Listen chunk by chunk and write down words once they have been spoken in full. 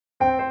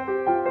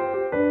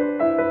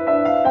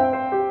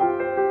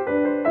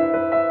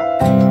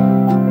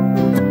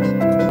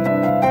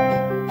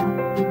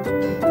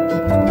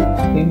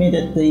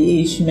at the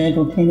East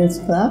Myrtle Tennis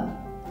Club,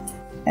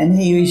 and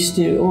he used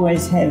to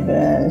always have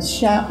a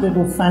sharp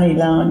little funny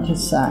line to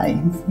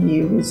say.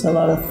 He was a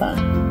lot of fun.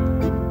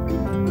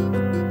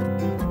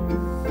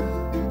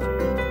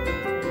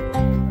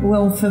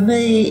 Well, for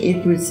me,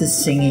 it was the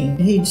singing.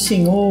 He'd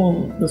sing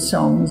all the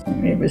songs,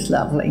 and it was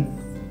lovely,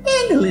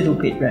 and a little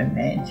bit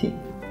romantic.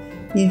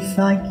 If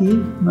I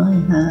give my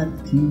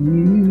heart to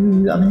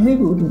you. I mean, who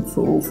wouldn't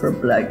fall for a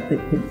bloke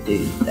that could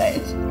do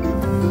that?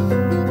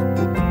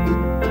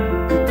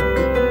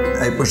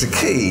 It was a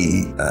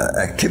key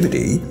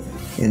activity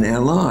in our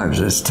lives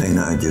as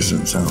teenagers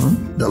and so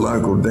on. The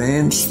local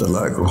dance, the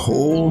local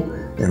hall,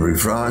 every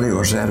Friday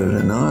or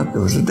Saturday night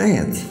there was a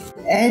dance.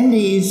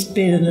 Andy is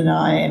better than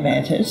I am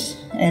at it,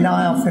 and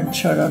I often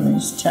trot on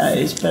his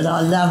toes, but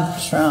I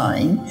love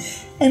trying,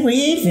 and we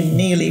even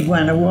nearly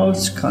won a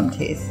waltz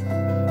contest.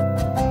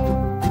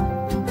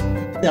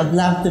 I've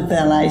loved the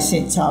ballet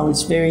since I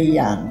was very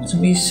young.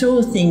 We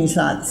saw things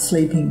like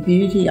Sleeping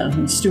Beauty, I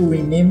can still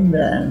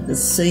remember the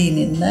scene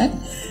in that,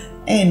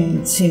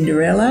 and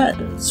Cinderella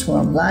at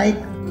Swan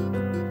Lake.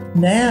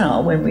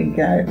 Now when we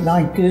go,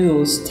 my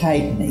girls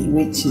take me,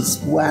 which is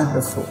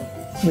wonderful.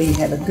 We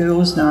have a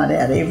girls' night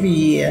out every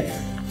year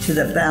to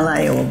the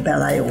ballet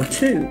or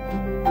two.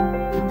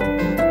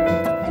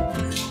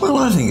 Well,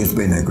 I think it's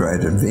been a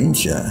great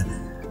adventure.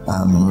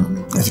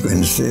 As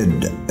Gwen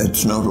said,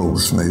 it's not all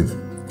smooth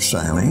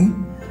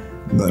sailing,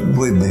 but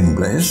we've been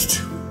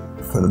blessed.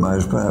 For the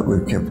most part,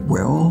 we've kept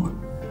well,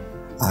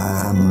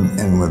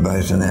 and we're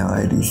both in our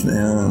 80s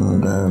now,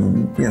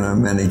 and you know,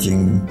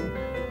 managing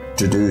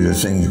to do the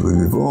things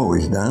we've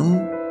always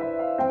done.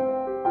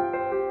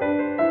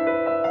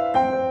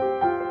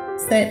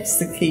 That's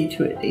the key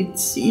to it.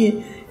 It's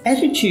your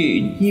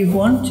attitude. You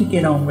want to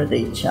get on with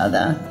each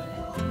other,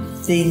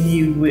 then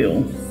you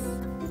will.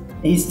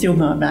 He's still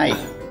my mate.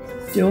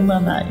 Still my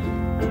mate.